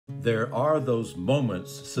There are those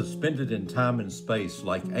moments suspended in time and space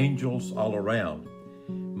like angels all around,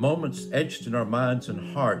 moments etched in our minds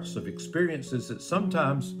and hearts of experiences that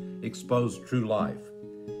sometimes expose true life.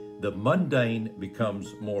 The mundane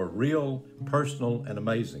becomes more real, personal, and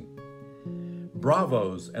amazing.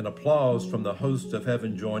 Bravos and applause from the hosts of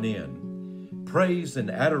heaven join in. Praise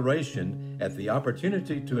and adoration at the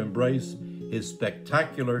opportunity to embrace His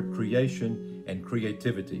spectacular creation and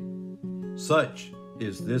creativity. Such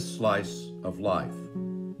is this slice of life.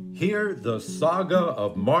 Here, the saga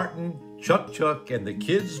of Martin, Chuck, and the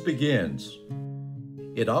kids begins.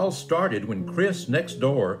 It all started when Chris next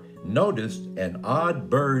door noticed an odd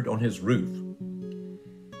bird on his roof.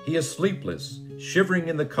 He is sleepless, shivering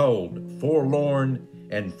in the cold, forlorn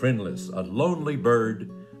and friendless, a lonely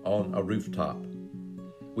bird on a rooftop.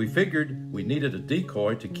 We figured we needed a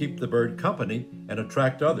decoy to keep the bird company and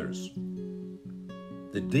attract others.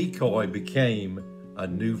 The decoy became a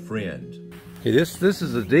new friend. Hey, this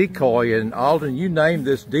is a decoy, and Alden, you named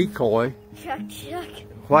this decoy Chuck.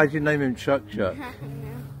 Why'd you name him Chuck? I don't know.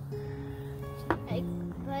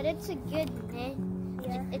 But it's a good name.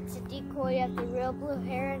 Yeah. It's a decoy of the real blue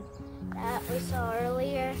heron that we saw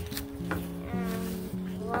earlier.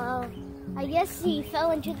 Well, I guess he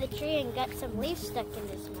fell into the tree and got some leaves stuck in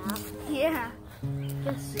his mouth. Yeah.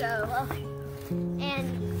 Just so. And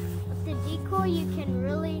with the decoy, you can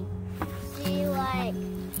really see like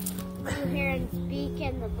blue heron's beak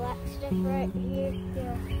and the black stuff right here.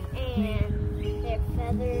 Yeah. And their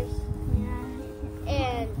feathers.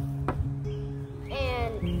 Yeah.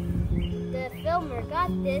 And the filmer got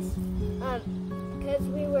this because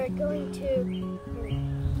we were going to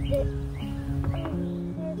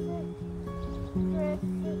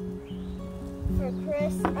for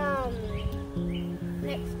Chris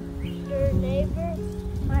next door neighbor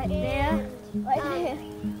right there.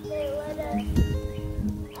 They let us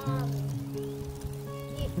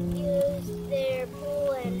use their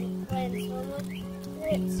pool and play and swim with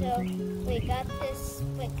it, so we got this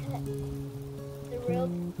because the real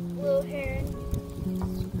blue heron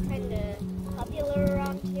is kind of popular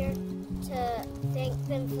around here, to thank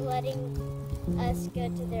them for letting us go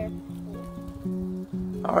to their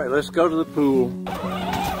pool. All right, let's go to the pool.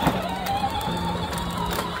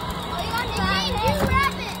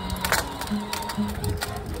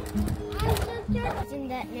 In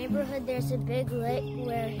that neighborhood, there's a big lake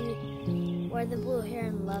where the blue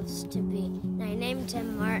heron loves to be. And I named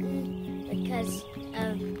him Martin because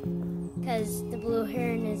the blue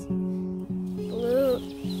heron is blue,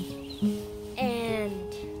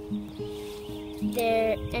 and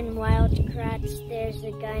there in Wildcrats there's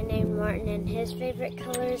a guy named Martin and his favorite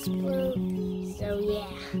color is blue. So yeah,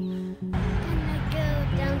 I'm gonna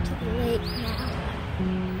go down to the lake now.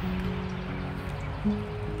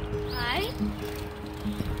 Hi.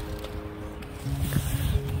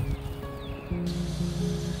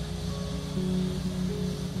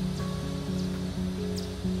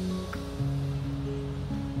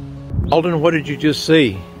 Alden, what did you just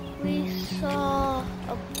see? We saw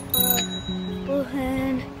a blue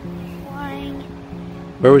heron flying.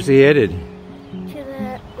 Where was he headed? To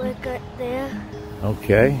the lake right there.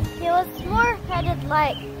 Okay. He was more headed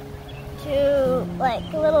like to like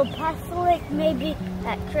a little past the lake, maybe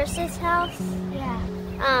at Chris's house. Yeah.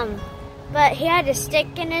 But he had a stick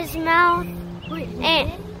in his mouth. Wait,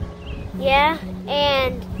 and yeah,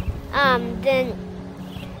 and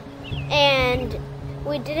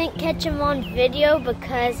we didn't catch him on video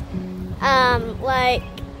because like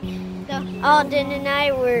Alden and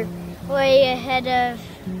I were way ahead of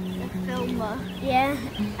the filmer. Yeah.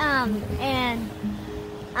 And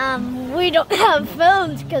we don't have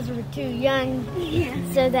phones because we're too young. Yeah.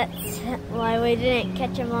 So that's why we didn't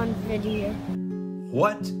catch him on video.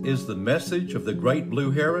 What is the message of the great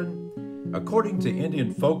blue heron? According to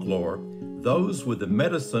Indian folklore, those with the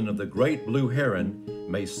medicine of the great blue heron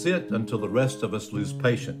may sit until the rest of us lose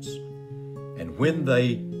patience. And when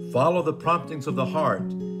they follow the promptings of the heart,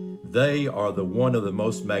 they are one of the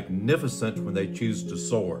most magnificent when they choose to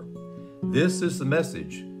soar. This is the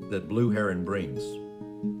message that blue heron brings.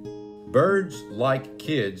 Birds, like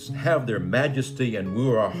kids, have their majesty and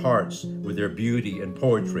woo our hearts with their beauty and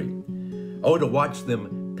poetry. Oh, to watch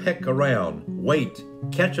them peck around, wait,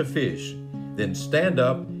 catch a fish, then stand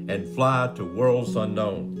up and fly to worlds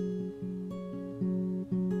unknown.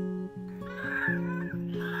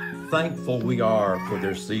 Thankful we are for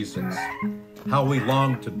their seasons, how we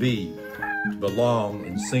long to be, to belong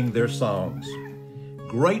and sing their songs.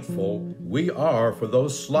 Grateful we are for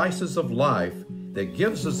those slices of life that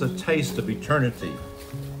gives us a taste of eternity.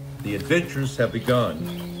 The adventures have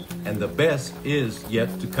begun, and the best is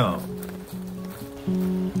yet to come.